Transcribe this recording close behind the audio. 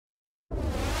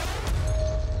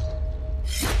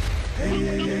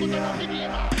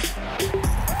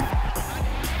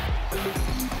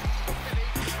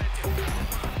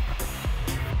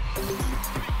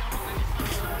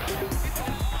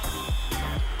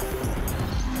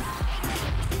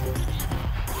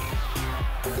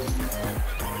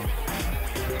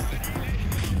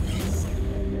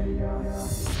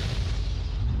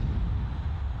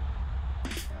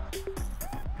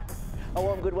A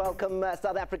warm good welcome,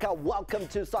 South Africa. Welcome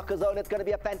to Soccerzone. It's going to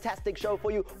be a fantastic show for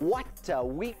you. What a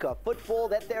week of football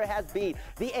that there has been.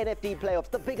 The NFD playoffs,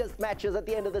 the biggest matches at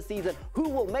the end of the season. Who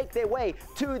will make their way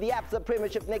to the ABSA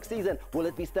Premiership next season? Will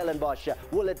it be Stellenbosch?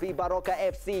 Will it be Baroka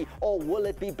FC? Or will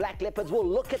it be Black Leopards? We'll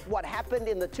look at what happened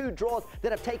in the two draws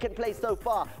that have taken place so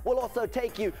far. We'll also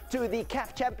take you to the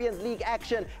CAF Champions League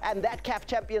action. And that CAF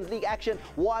Champions League action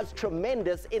was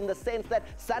tremendous in the sense that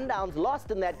Sundowns lost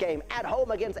in that game at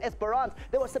home against Esperance.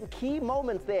 There were some key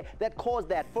moments there that caused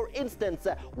that. For instance,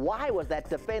 why was that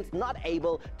defense not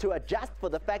able to adjust for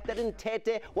the fact that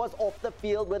Ntete was off the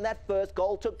field when that first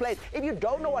goal took place? If you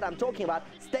don't know what I'm talking about,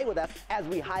 stay with us as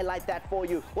we highlight that for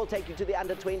you. We'll take you to the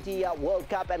Under-20 World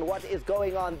Cup and what is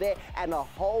going on there and a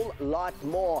whole lot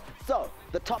more. So,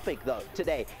 the topic, though,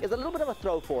 today is a little bit of a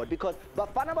throw forward because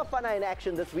Bafana in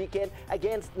action this weekend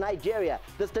against Nigeria.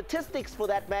 The statistics for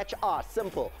that match are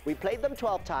simple. We played them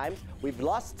 12 times, we've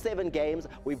lost 7 games,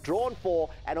 we've drawn 4,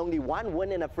 and only 1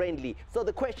 win in a friendly. So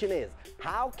the question is,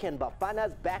 how can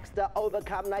Bafana's Baxter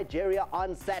overcome Nigeria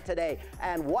on Saturday?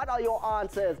 And what are your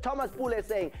answers? Thomas Pule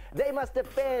saying they must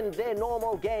defend their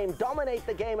normal game, dominate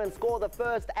the game and score the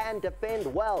first and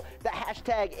defend well. The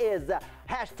hashtag is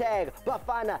hashtag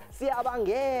Bafana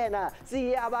Siyabangena.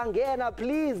 Siyabangena,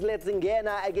 please let's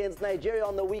ngena against Nigeria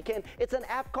on the weekend. It's an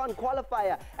AFCON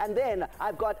qualifier. And then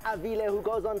I've got Avile who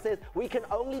goes on and says we can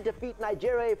only defeat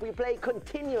Nigeria if we play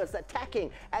continuous attacking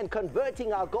and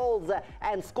converting our goals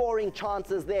and scoring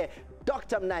chances there.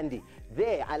 Dr. Mnandi,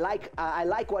 there, I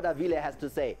like what Avile has to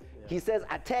say. He says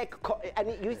attack,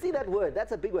 and you see that word,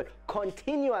 that's a big word,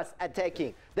 continuous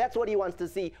attacking. That's what he wants to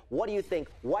see. What do you think?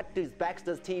 What does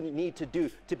Baxter's team need to do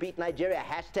to beat Nigeria?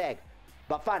 Hashtag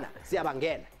Bafana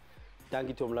Siyabangena. Thank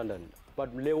you, Tom London.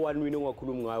 But le one win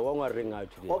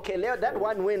okay, Leo, that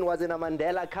one win was in a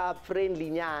Mandela Cup,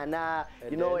 friendly nyana.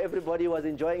 You know, everybody was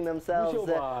enjoying themselves.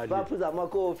 Why are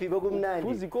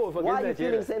you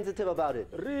feeling sensitive about it?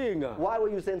 Why were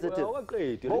you sensitive?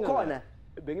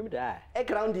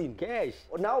 Grounding. Cash.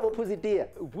 Now we're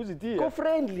go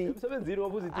friendly.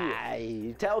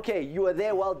 Okay, you were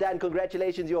there, well done,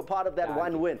 congratulations, you were part of that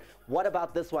one win. What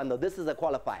about this one though? This is a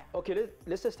qualifier. Okay,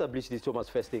 let's establish this, Thomas,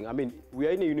 first thing. I mean, we are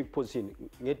in a unique position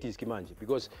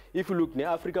because if you look,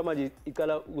 Africa South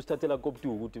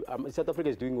Africa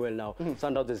is doing well now.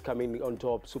 Sundowns is coming on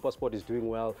top, Super Sport is doing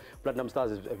well, Platinum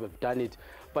Stars have done it.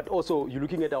 But also, you're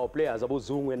looking at our players, about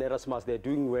Zung and Erasmus, they're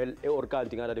doing well, or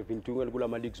counting that they've been doing well.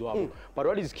 But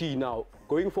what is key now,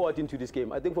 going forward into this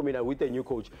game, I think for me now, with the new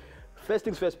coach, first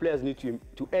things first, players need to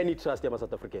earn it trust them as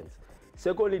South Africans.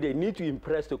 Secondly, they need to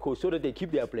impress the coach so that they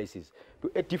keep their places.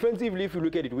 Defensively, if you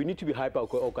look at it, we need to be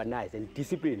hyper-organized and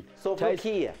disciplined. So for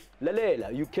Kia?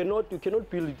 You cannot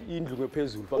build it in for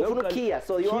Kia,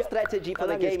 so your strategy for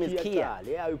the game is Kia?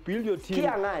 Yeah, you build your team.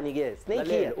 Kia ngani, yes. Snake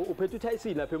Kia.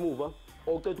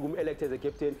 Elect as a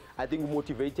captain, I think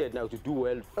motivated now to do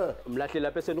well.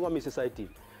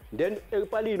 Then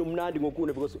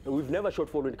because we've never shot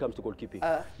forward when it comes to goalkeeping.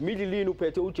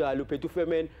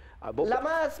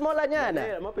 Lama smaller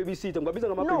nyana. No,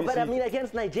 but I mean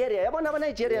against Nigeria.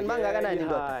 Nigerian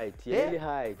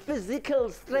height.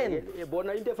 Physical strength.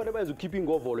 Keeping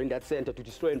goal in that center to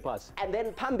destroy and pass. And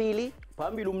then Pambili.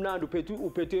 But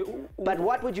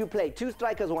what would you play? 2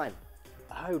 strikers, 1?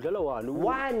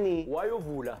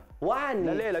 One.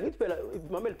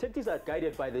 Tactics are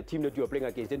guided by the team that you are playing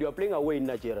against, and you are playing away in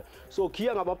Nigeria. So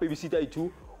Kia ngaba PBC two,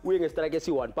 we are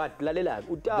striker one, but lalela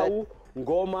Utau,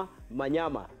 Ngoma,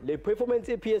 Manyama. The performance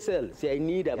in PSL, say I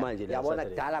need a man. You're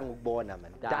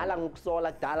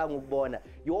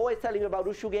always telling me about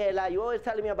Ushugela, you're always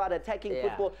telling me about attacking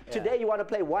football. Today you want to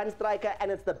play 1 striker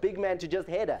and it's the big man to just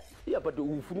header. Yeah, but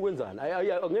where's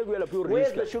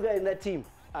the sugar in that team?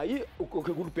 No, but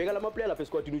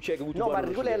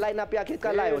lineup yake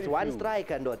 1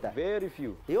 striker ndota. Very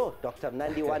few. Yo, Dr.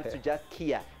 Mnandi wants to just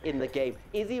Kia in the game.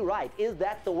 Is he right? Is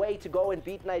that the way to go and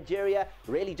beat Nigeria?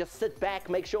 Really just sit back,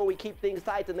 make sure we keep things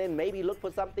tight, and then maybe look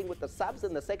for something with the subs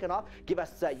in the second half? Give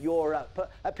us your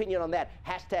opinion on that.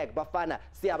 Hashtag Bafana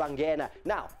Siyabangena.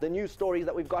 Now, the news stories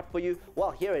that we've got for you.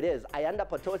 Well, here it is. Ayanda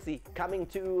Potosi coming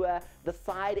to the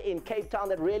side in Cape Town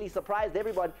that really surprised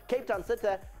everyone. Cape Town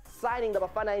sitter signing the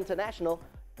Bafana International.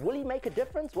 Will he make a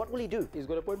difference? What will he do? He's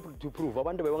got a point to prove.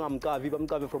 Abantu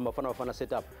bamkavi from Bafana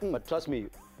setup. But trust me,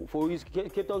 for his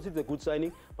Cape Town it's a good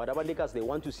signing. But Abandekas, they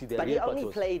want to see their But real he only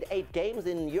pathos. played 8 games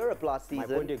in Europe last season.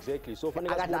 My point exactly. So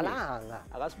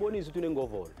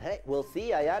Hey, we'll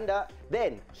see, Ayanda.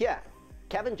 Then, here,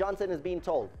 Kevin Johnson has been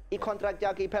told, he contract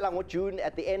yakhe iphela June,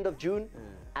 at the end of June,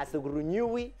 as a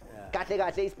renewy, and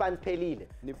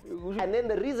then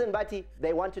the reason, Bati,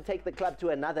 they want to take the club to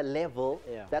another level.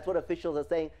 That's what officials are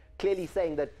saying, clearly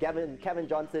saying that Kevin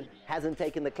Johnson hasn't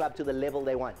taken the club to the level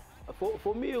they want.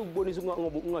 For me,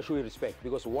 I'm show respect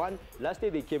because one, last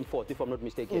year they came fourth, if I'm not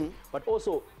mistaken. But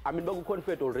also, I mean, Bagu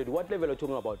confed already. What level are you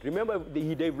talking about? Remember,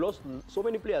 they've lost so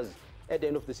many players at the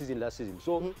end of the season last season.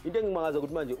 So,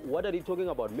 what are they talking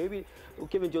about? Maybe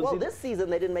Kevin Johnson. Well, this season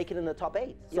they didn't make it in the top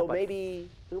 8. So maybe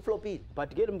they'll flop it.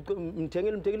 But get them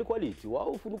quality.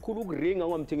 Wow, ring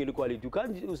I'm taking quality. You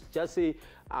can't just say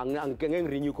I'm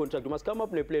renew contract. You must come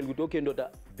up and play with okay,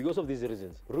 because of these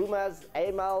reasons. Rumors,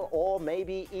 Amal, or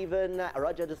maybe even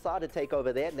Roger Desaad to take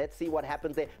over there. Let's see what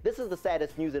happens there. This is the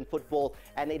saddest news in football,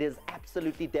 and it is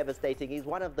absolutely devastating. He's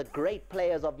one of the great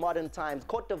players of modern times,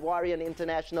 Cote d'Ivoirian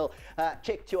international,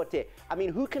 Cheick Tiote. I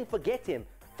mean, who can forget him?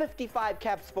 55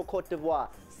 caps for Cote d'Ivoire.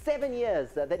 7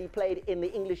 years that he played in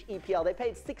the English EPL. They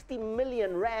paid 60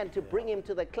 million rand to bring him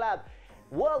to the club.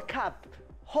 World Cup,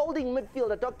 holding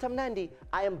midfielder, Dr. Mnandi.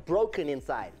 I am broken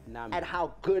inside at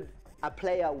how good a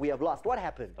player we have lost. What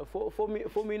happened? For me,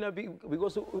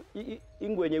 because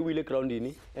Ingwenye will ground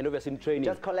in and obviously in training.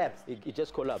 Just collapsed. It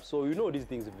just collapsed. So you know these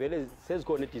things. Very says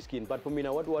connect his skin. But for me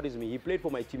now, what worries me? He played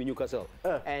for my team in Newcastle,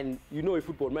 and you know, in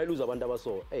football, my loser Bandaba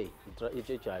so hey, it's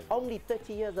a child. Only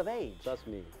 30 years of age. Trust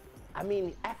me. I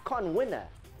mean, AFCON winner.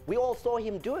 We all saw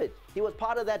him do it. He was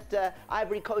part of that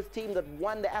Ivory Coast team that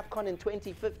won the AFCON in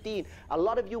 2015. A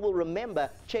lot of you will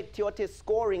remember Cheick Tiote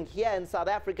scoring here in South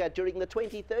Africa during the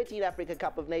 2013 Africa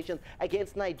Cup of Nations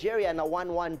against Nigeria in a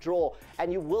 1-1 draw.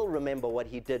 And you will remember what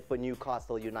he did for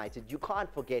Newcastle United. You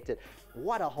can't forget it.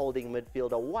 What a holding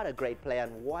midfielder. What a great player.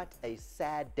 And what a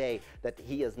sad day that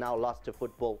he is now lost to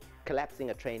football, collapsing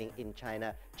a training in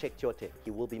China. Cheick Tiote, he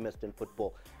will be missed in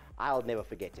football. I'll never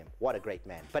forget him. What a great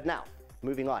man. But now,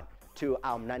 moving on to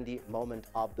our Mnandi moment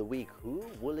of the week. Who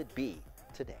will it be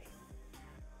today?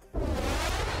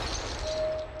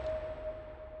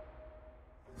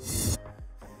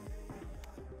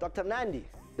 Dr. Mnandi,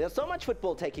 there's so much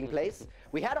football taking place.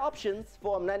 We had options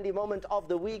for Mnandi moment of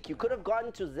the week. You could have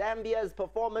gone to Zambia's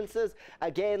performances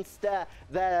against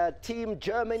the team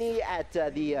Germany at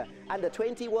the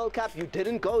Under-20 World Cup. You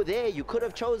didn't go there. You could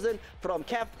have chosen from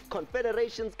CAF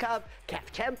Confederations Cup,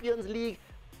 CAF Champions League.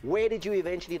 Where did you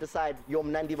eventually decide your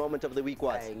Mnandi moment of the week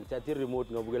was? I remote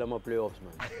my playoffs,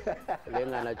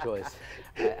 man. Choice.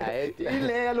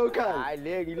 Then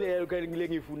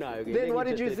what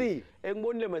did you see? I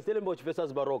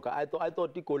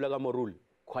thought the goal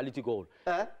quality goal.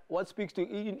 What speaks to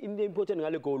in the important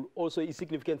goal also is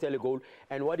significant goal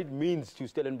and what it means to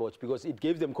Stellenbosch because it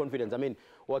gives them confidence. I mean,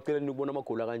 what I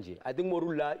think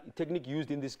Morula technique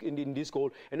used in this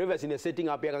goal and obviously in a setting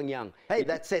up young. Hey,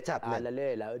 that setup, man.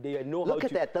 They know look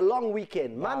at that, the long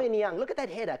weekend. Mame Nyang, look at that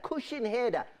header, cushion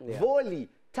header, volley,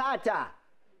 Tata.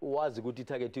 Was good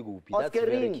target to go.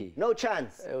 Oscarin, no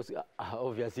chance.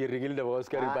 Obviously, ringing the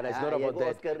Oscarin, but it's not about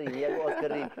that.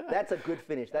 Oscarin. That's a good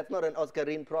finish. That's not an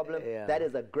Oscarin problem. That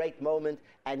is a great moment,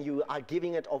 and you are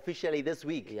giving it officially this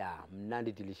week. Yeah,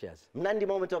 Mnandi delicious. Mnandi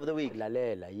moment of the week.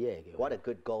 Yeah. What a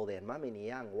good goal there. Mame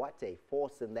Nyang, what a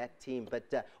force in that team.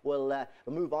 But we'll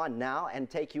move on now and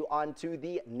take you on to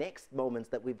the next moments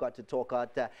that we've got to talk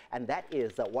about, and that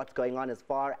is what's going on as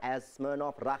far as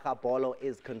Smirnoff Rakgapolo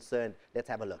is concerned. Let's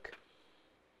have a look.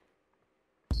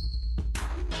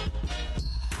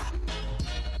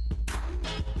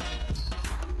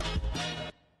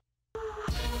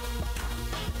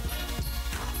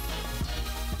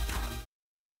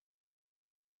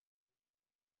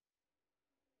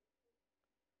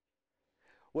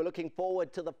 We're looking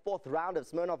forward to the 4th round of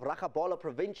Smirnoff Rakgapolo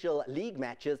Provincial League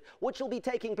matches, which will be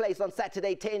taking place on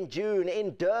Saturday, 10 June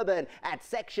in Durban at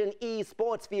Section E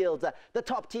Sports Fields. The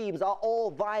top teams are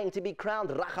all vying to be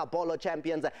crowned Rakgapolo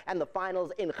champions, and the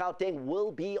finals in Gauteng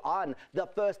will be on the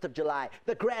 1st of July.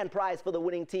 The grand prize for the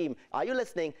winning team, are you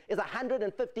listening, is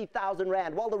 150,000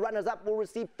 Rand, while the runners-up will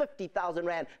receive 50,000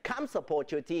 Rand. Come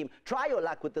support your team. Try your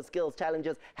luck with the skills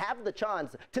challenges. Have the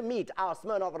chance to meet our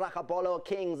Smirnoff Rakgapolo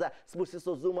kings,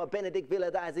 Sbusiso Zuma, Benedict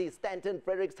Viladazi, Stanton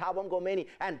Fredericks, Thabo Ngomeni,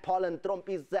 and Pollen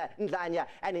Trompis Ndlanya.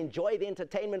 And enjoy the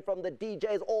entertainment from the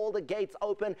DJs. All the gates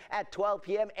open at 12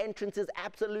 p.m. Entrance is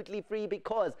absolutely free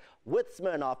because with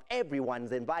Smirnoff,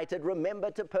 everyone's invited.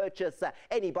 Remember to purchase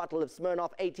any bottle of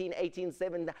Smirnoff 1818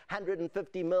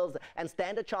 750 mils and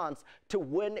stand a chance to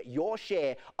win your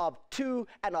share of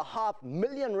 2.5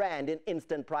 million rand in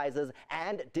instant prizes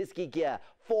and Diski gear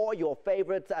for your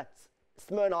favorite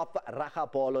Smirnoff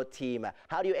Rachabolo team.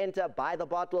 How do you enter? Buy the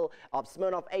bottle of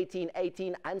Smirnoff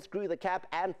 1818, unscrew the cap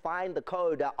and find the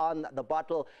code on the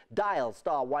bottle. Dial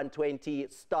 *120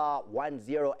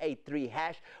 *1083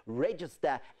 hash,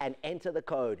 register and enter the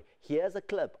code. Here's a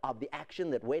clip of the action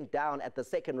that went down at the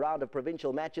second round of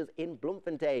provincial matches in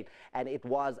Bloemfontein, and it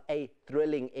was a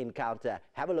thrilling encounter.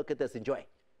 Have a look at this. Enjoy.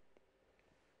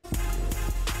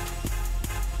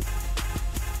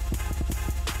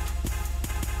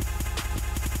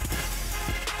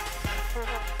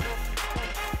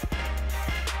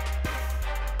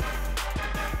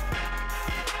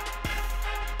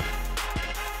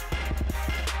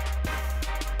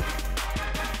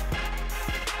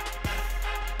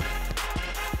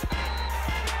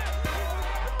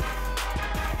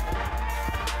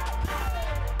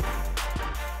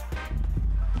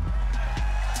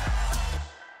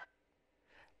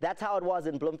 That's how it was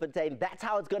in Bloemfontein. That's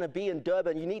how it's going to be in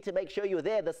Durban. You need to make sure you're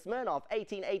there. The Smirnoff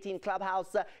 1818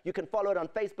 Clubhouse. You can follow it on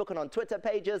Facebook and on Twitter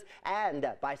pages,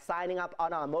 and by signing up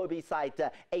on our Mobi site,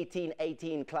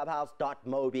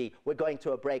 1818clubhouse.mobi. We're going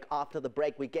to a break. After the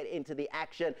break, we get into the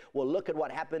action. We'll look at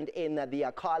what happened in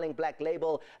the Carling Black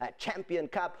Label Champion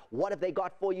Cup. What have they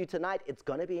got for you tonight? It's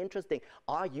going to be interesting.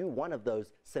 Are you one of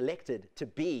those selected to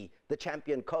be the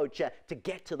champion coach, to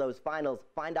get to those finals?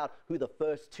 Find out who the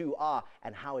first two are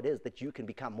and how it is that you can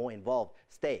become more involved.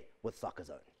 Stay with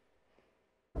Soccerzone.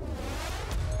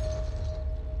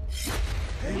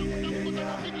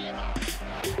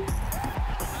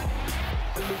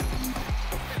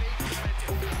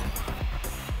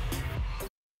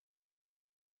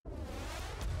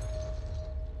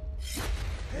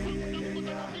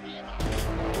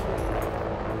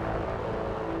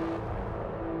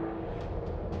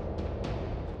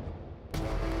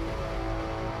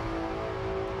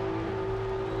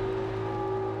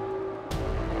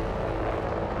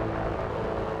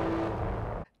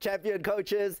 Champion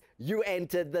coaches, you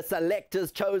entered. The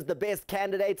selectors chose the best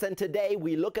candidates, and today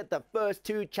we look at the first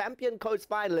two champion coach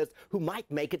finalists who might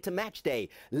make it to match day.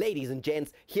 Ladies and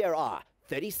gents, here are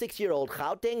 36-year-old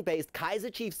Gauteng-based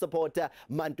Kaizer Chiefs supporter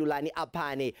Mantulani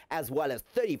Apani, as well as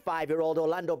 35-year-old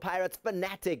Orlando Pirates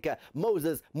fanatic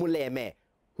Moses Muleme,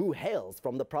 who hails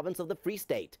from the province of the Free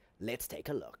State. Let's take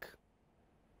a look.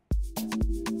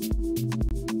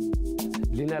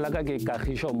 Lina laka ke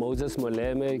Kagisho Moses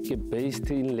Moleme ke based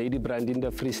in Lady Brand in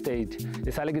the Free State. E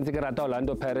sale ke ntse ke rata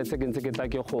Orlando Pirates ke ntse ke tla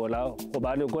ke gola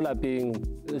gobane ko lapeng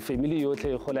family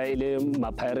yotlhe gola ile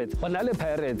ma Pirates. Go na le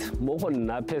Pirates mo go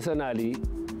nna personally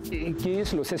ke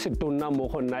selo se se tonna mo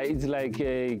go nna. It's like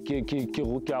ke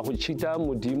go cheata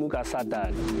modimo ka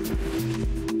Satan.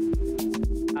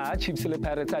 Chiefs le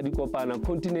Pirates a di kopana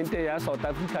continent ya South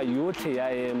Africa yotlhe ya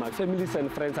ema. Families and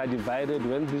friends are divided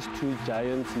when these two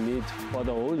giants meet for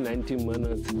the whole 90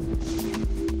 minutes.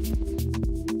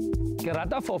 Ke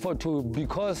rata 4-4-2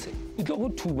 because it tlo go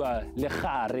thuba le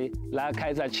gare la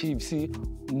Kaizer Chiefs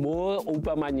mo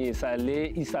Upamanyisa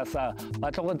le Isasa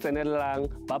ba tlo go tsenelang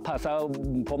ba phasa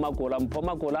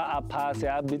Mphomakola a pass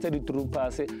ya bitse di through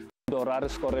pass Dorare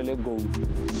score le goal.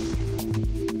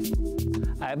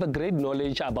 I have a great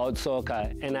knowledge about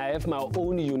soccer and I have my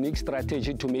own unique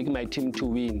strategy to make my team to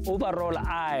win. Overall,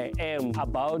 I am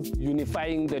about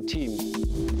unifying the team.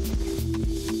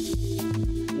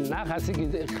 Na ga se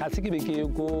ke be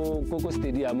ke go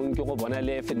stadium ke go bona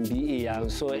le FNB yang,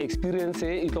 so experience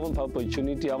e tlo go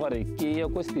opportunity ya gore ke ye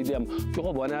go stadium ke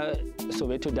go bona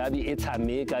Soweto Derby e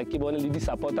tshameka ke bona le di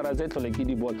supporters tse tlhole ke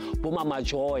di bona bo Mama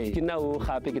Joy ke na o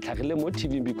gape ke tlhagile mo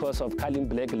TV because of Carling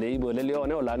Black Label le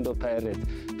yone Orlando Pirates.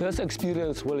 This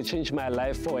experience will change my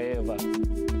life forever.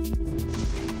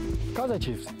 Kaizer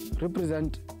Chiefs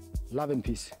represent love and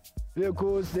peace.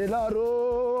 Lekosi la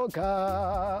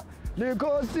roka,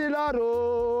 Lekosi la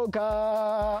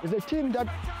roka. It's a team that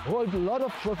holds a lot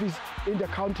of trophies in the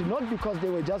country, not because they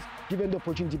were just given the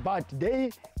opportunity, but they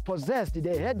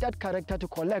had that character to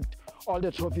collect all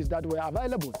the trophies that were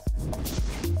available.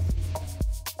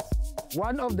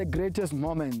 One of the greatest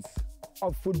moments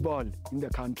of football in the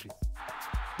country.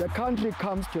 The country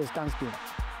comes to a standstill.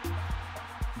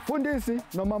 Mfundisi,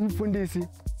 noma mfundisi,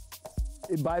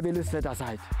 the Bible is set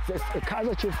aside. Says a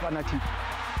Kaizer Chiefs fanatic,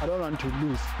 I don't want to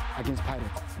lose against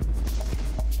Pirates.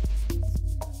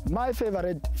 My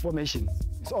favorite formation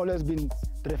has always been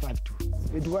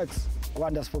 3-5-2. It works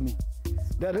wonders for me.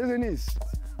 The reason is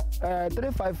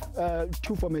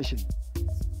 3-5-2 formation.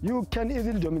 You can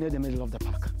easily dominate the middle of the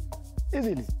park.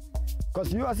 Easily.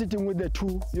 Because you are sitting with the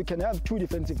two, you can have two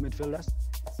defensive midfielders,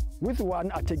 with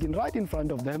one attacking right in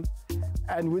front of them,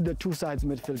 and with the two sides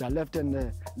midfielder, left and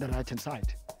the right hand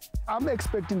side. I'm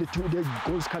expecting the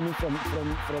goals coming from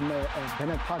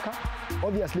Bernard Parker,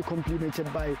 obviously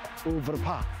complemented by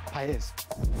Overpa Paez.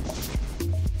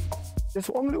 There's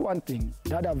only one thing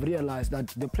that I've realized that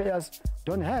the players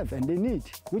don't have and they need,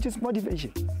 which is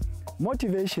motivation.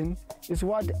 Motivation is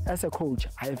what, as a coach,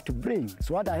 I have to bring. It's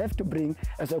what I have to bring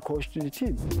as a coach to the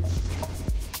team.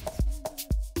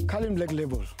 Colin Black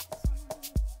Label,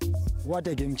 what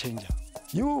a game changer.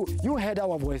 You heard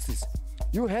our voices.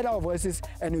 You heard our voices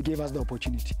and you gave us the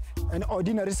opportunity. An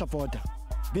ordinary supporter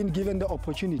being given the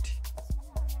opportunity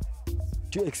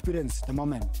to experience the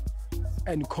moment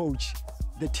and coach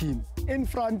the team in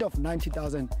front of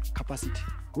 90,000 capacity.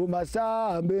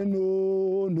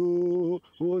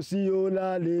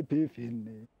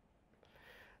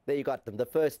 There you got them, the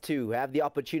first two who have the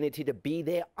opportunity to be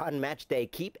there on match day.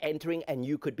 Keep entering and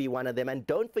you could be one of them. And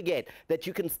don't forget that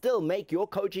you can still make your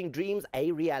coaching dreams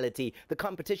a reality. The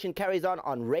competition carries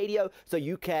on radio, so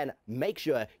you can make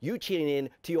sure you tune in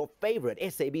to your favorite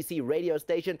SABC radio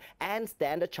station and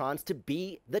stand a chance to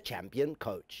be the champion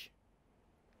coach.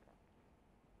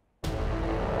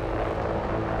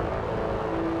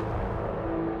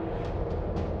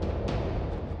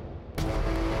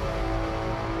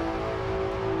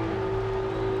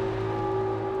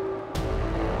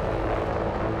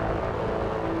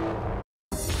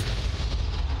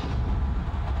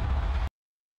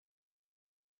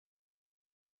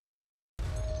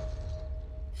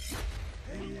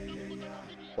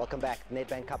 Welcome back.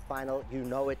 Nedbank Cup final. You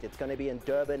know it. It's going to be in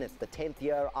Durban. It's the 10th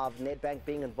year of Nedbank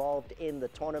being involved in the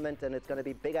tournament, and it's going to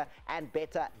be bigger and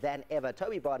better than ever.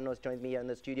 Toby Bardenos joins me here in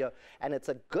the studio, and it's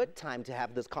a good time to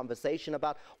have this conversation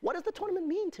about what does the tournament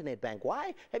mean to Nedbank?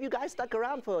 Why have you guys stuck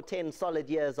around for 10 solid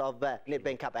years of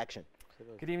Nedbank Cup action?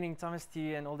 Good evening, Thomas, to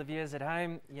you and all the viewers at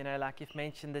home. You know, like you've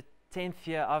mentioned, the 10th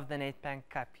year of the Nedbank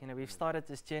Cup. You know, we've started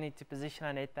this journey to position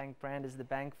our Nedbank brand as the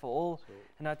bank for all,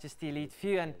 and not just the elite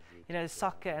few. And you know,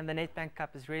 soccer and the Nedbank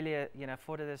Cup has really, you know,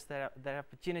 afforded us that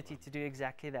opportunity to do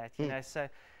exactly that. You know, so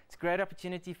it's a great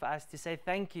opportunity for us to say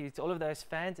thank you to all of those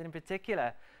fans, and in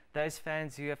particular, those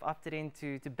fans who have opted in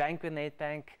to bank with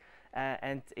Nedbank.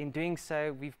 And in doing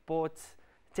so, we've bought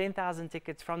 10,000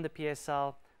 tickets from the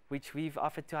PSL, which we've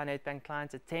offered to our Nedbank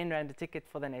clients, a 10 Rand a ticket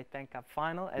for the Nedbank Cup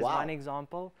final, as one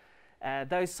example.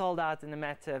 Those sold out in a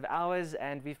matter of hours,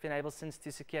 and we've been able since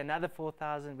to secure another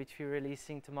 4,000, which we're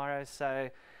releasing tomorrow. So,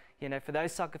 you know, for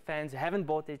those soccer fans who haven't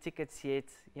bought their tickets yet,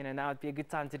 you know, now would be a good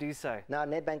time to do so. Now,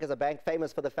 Nedbank is a bank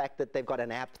famous for the fact that they've got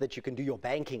an app that you can do your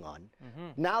banking on.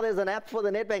 Now there's an app for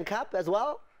the Nedbank Cup as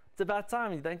well? It's about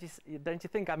time, don't you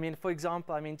think? I mean, for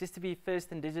example, I mean, just to be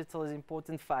first in digital is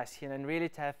important for us, you know, and really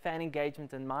to have fan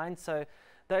engagement in mind. So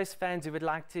those fans who would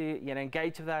like to, you know,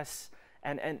 engage with us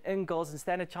and earn goals and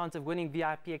stand a chance of winning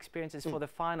VIP experiences for the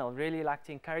final, really like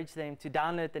to encourage them to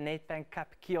download the Nedbank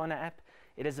Cup Kiona app.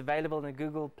 It is available in the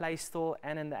Google Play Store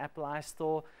and in the Apple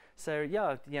iStore. So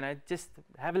yeah, you know, just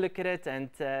have a look at it,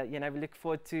 and you know, we look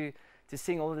forward to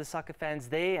seeing all of the soccer fans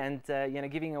there, and you know,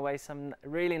 giving away some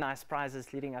really nice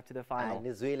prizes leading up to the final.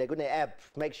 Nizwile, good app.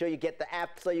 Make sure you get the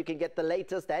app so you can get the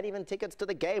latest and even tickets to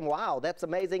the game. Wow, that's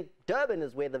amazing. Durban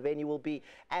is where the venue will be,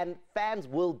 and fans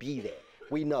will be there.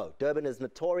 We know Durban is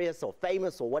notorious or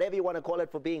famous or whatever you want to call it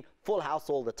for being full house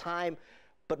all the time.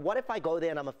 But what if I go there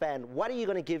and I'm a fan? What are you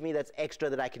going to give me that's extra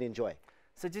that I can enjoy?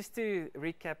 So just to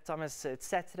recap, Thomas, it's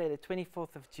Saturday the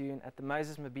 24th of June at the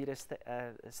Moses Mabhida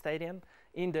Stadium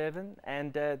in Durban,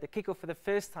 and the kickoff for the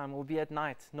first time will be at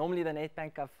night. Normally the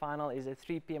Nedbank Cup final is at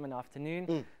 3 p.m. in the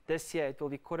afternoon. This year it will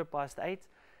be 8:15.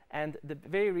 And the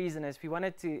very reason is we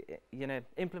wanted to, you know,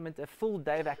 implement a full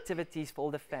day of activities for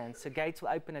all the fans. So gates will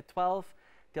open at 12.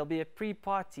 There'll be a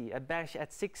pre-party, a bash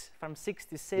at 6, from 6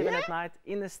 to 7 at night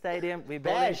in the stadium. We're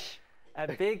building a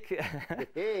big,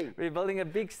 we're building a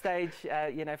big stage,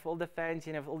 you know, for all the fans,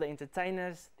 you know, for all the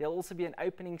entertainers. There'll also be an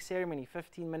opening ceremony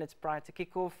 15 minutes prior to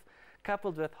kickoff,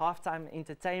 coupled with halftime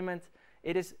entertainment.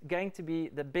 It is going to be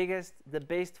the biggest, the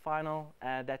best final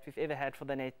that we've ever had for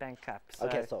the Nedbank Cup. So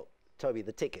okay, so Toby,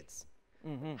 the tickets,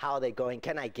 how are they going?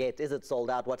 Can I get? Is it sold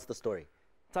out? What's the story?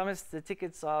 Thomas, the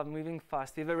tickets are moving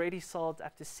fast. We've already sold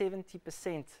up to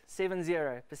 70%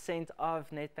 of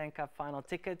Nedbank Cup final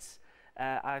tickets.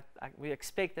 We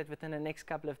expect that within the next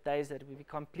couple of days that it will be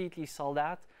completely sold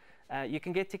out. You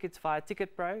can get tickets via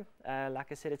Ticket Pro.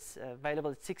 Like I said, it's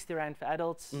available at 60 Rand for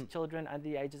adults. Children under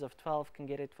the ages of 12 can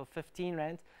get it for 15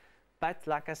 Rand. But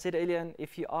like I said earlier,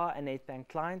 if you are a Nedbank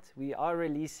client, we are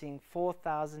releasing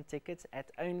 4,000 tickets at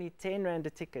only 10 Rand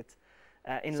a ticket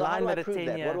in So line how do I with a prove 10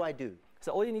 that? year. What do I do?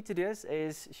 So all you need to do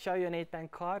is show your Nedbank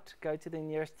card, go to the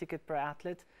nearest Ticket Pro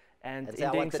outlet, and say,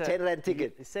 I want the 10 Rand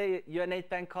ticket. Say you're a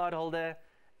Nedbank card holder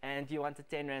and you want a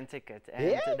 10 Rand ticket, and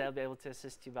Yeah. they'll be able to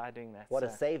assist you by doing that. What so.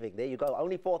 a saving. There you go.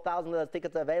 Only 4,000 of those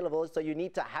tickets are available, so you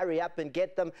need to hurry up and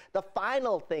get them. The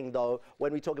final thing, though,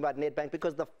 when we talk about Nedbank,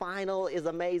 because the final is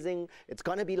amazing. It's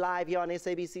going to be live here on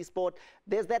SABC Sport.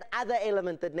 There's that other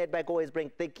element that Nedbank always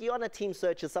brings. The Kiona team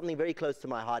search is something very close to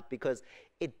my heart because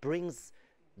it brings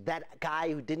that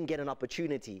guy who didn't get an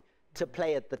opportunity to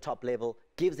play at the top level,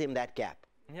 gives him that gap.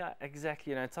 Yeah,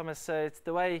 exactly. Thomas, so it's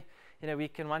the way, we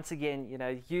can once again,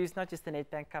 use not just the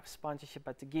Nedbank Cup sponsorship,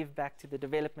 but to give back to the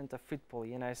development of football,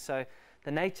 So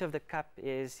the nature of the Cup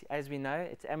is, as we know,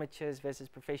 it's amateurs versus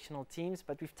professional teams,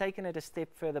 but we've taken it a step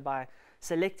further by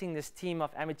selecting this team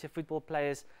of amateur football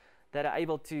players that are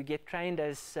able to get trained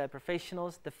as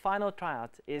professionals. The final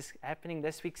tryout is happening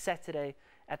this week, Saturday,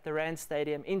 at the Rand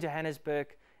Stadium in Johannesburg,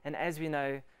 and as we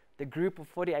know, the group of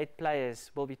 48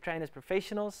 players will be trained as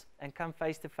professionals and come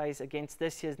face-to-face against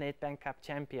this year's Nedbank Cup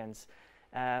champions.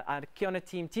 Our Kiona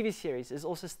Team TV series is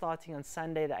also starting on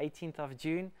Sunday, the 18th of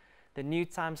June. The new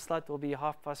time slot will be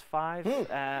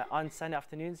 5:30 on Sunday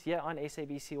afternoons here on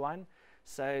SABC1.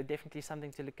 So definitely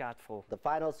something to look out for. The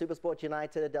final, SuperSport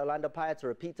United, Orlando Pirates, a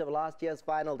repeat of last year's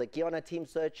final. The Kiona team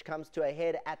search comes to a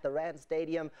head at the Rand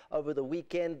Stadium over the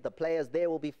weekend. The players there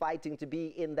will be fighting to be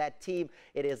in that team.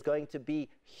 It is going to be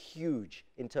huge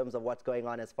in terms of what's going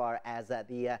on as far as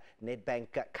the Nedbank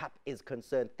Cup is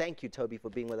concerned. Thank you, Toby,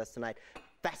 for being with us tonight.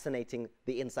 Fascinating,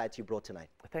 the insights you brought tonight.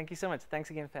 Thank you so much.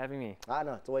 Thanks again for having me.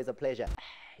 No, it's always a pleasure.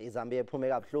 Zambia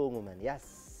pumeka buhlungu, man.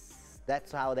 Yes.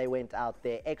 That's how they went out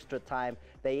there, extra time.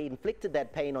 They inflicted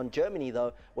that pain on Germany,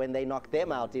 though, when they knocked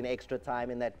them out in extra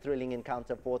time in that thrilling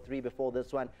encounter 4-3 before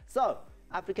this one. So,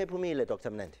 Africa iphumile,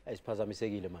 Dr. Mnandi.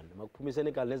 Isiphazamisekile man.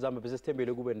 Makuphumisene enkali nezambe bese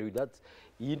sithembele kube no. That's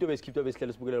into besikhipha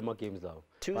besihlele sibukele ama games lawo.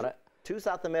 Two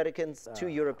South Americans, two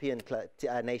European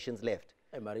nations left.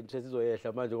 Mara interest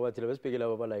izoyehla manje ngoba thina besibhekela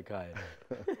abala ekhaya.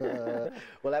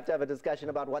 We'll have to have a discussion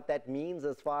about what that means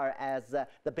as far as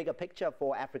the bigger picture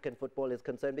for African football is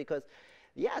concerned, because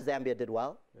Zambia did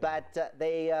well, but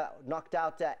they knocked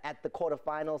out at the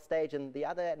quarterfinal stage, and the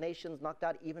other nations knocked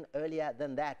out even earlier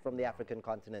than that from the African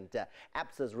continent.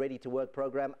 APSA's Ready to Work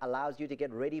program allows you to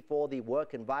get ready for the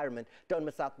work environment. Don't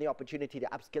miss out on the opportunity to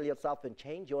upskill yourself and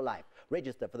change your life.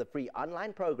 Register for the free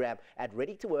online program at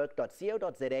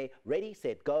readytowork.co.za. Ready,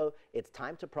 set, go. It's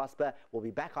time to prosper. We'll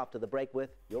be back after the break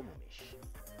with your Mumish.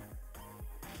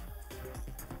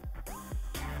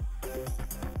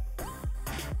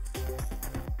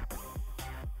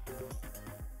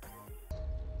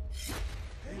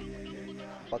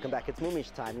 Welcome back. It's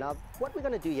Mumish time. Now, what we're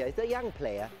going to do here is a young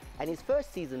player, and his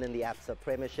first season in the APSA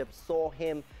Premiership saw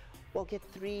him, get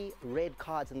 3 red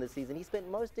cards in the season. He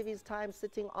spent most of his time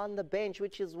sitting on the bench,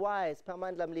 which is why,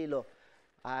 Spamandla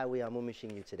Mlilo, we are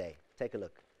Mumishing you today. Take a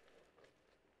look.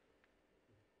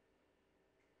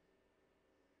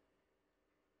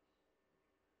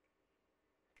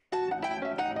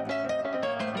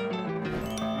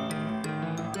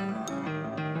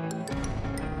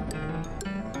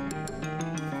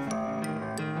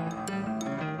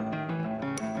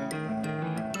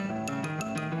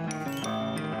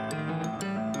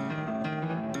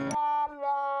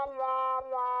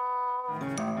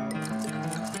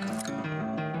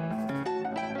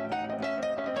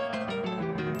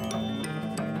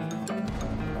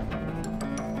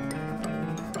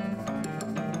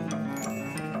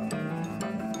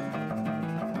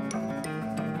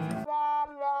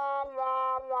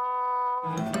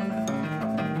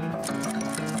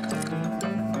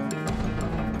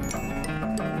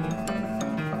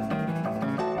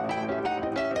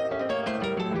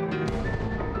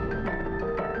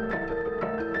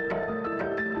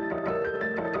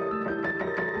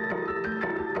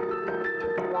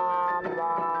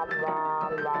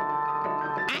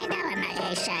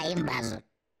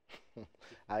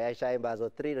 So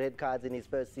 3 red cards in his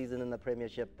first season in the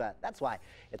Premiership. That's why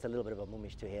it's a little bit of a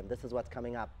mumish to him. This is what's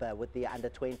coming up with the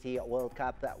Under-20 World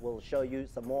Cup. That will show you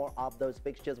some more of those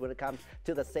fixtures when it comes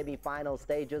to the semi-final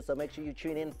stages. So make sure you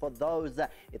tune in for those.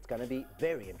 It's going to be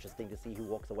very interesting to see who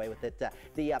walks away with it.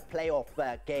 The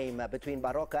playoff game between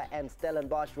Baroka and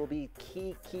Stellenbosch will be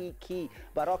key.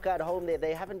 Baroka at home there.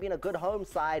 They haven't been a good home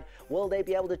side. Will they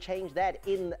be able to change that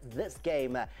in this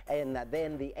game? And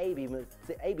then the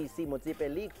ABC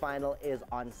Motsepe League league final is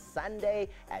on Sunday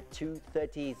at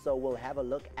 2:30. So we'll have a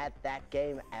look at that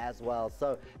game as well.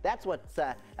 So that's what's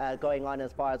going on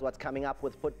as far as what's coming up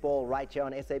with football right here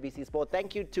on SABC Sport.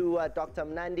 Thank you to Dr.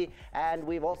 Mnandi. And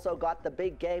we've also got the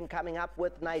big game coming up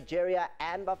with Nigeria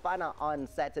and Bafana on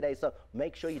Saturday. So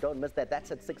make sure you don't miss that.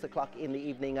 That's at 6 o'clock in the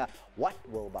evening. What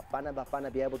will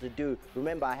Bafana be able to do?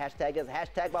 Remember, our hashtag is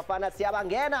 #Bafana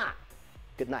Siyabangena.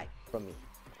 Good night from me.